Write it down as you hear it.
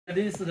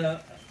This is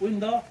the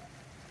window.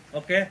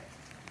 Okay,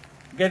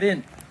 get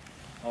in.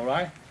 All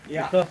right.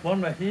 Yeah. Because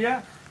from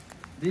here,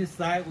 this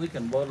side we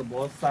can bolt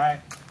both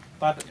sides,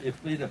 but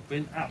if we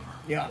pin up,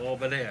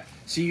 over there.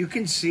 See, you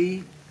can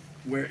see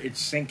where it's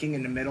sinking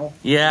in the middle.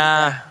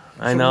 Yeah,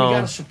 I know. So we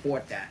got to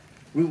support that.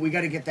 We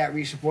got to get that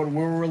resupported.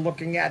 Where we're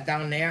looking at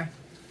down there,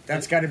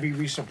 that's got to be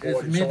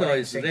resupported. Its middle so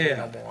is there,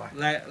 no more.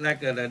 like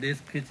this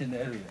kitchen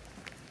area.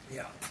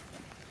 Yeah.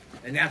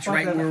 And that's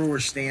right where we're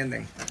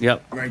standing.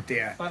 Yep. Right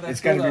there. But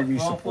It's got to be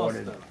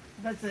resupported.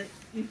 But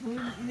if we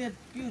need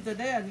to build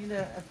there, need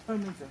a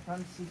permit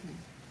from city.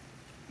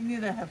 You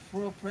need to have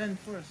floor plan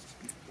first.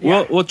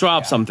 We'll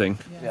drop something.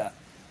 Yeah.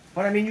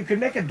 But I mean, you can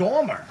make a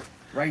dormer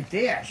right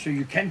there, so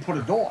you can put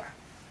a door.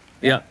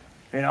 Yeah.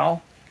 You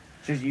know,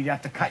 just you'd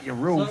have to cut your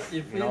roof. So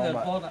if you know,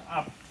 but... bolt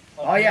up.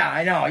 Oh yeah,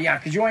 I know. Yeah,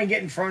 because you ain't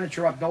getting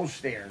furniture up those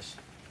stairs.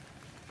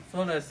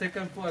 So the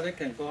second floor they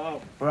can go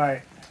out.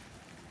 Right.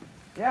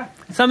 Yeah.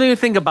 Something to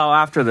think about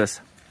after this.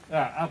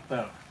 Yeah, up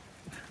there.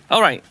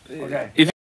 All right. Okay. If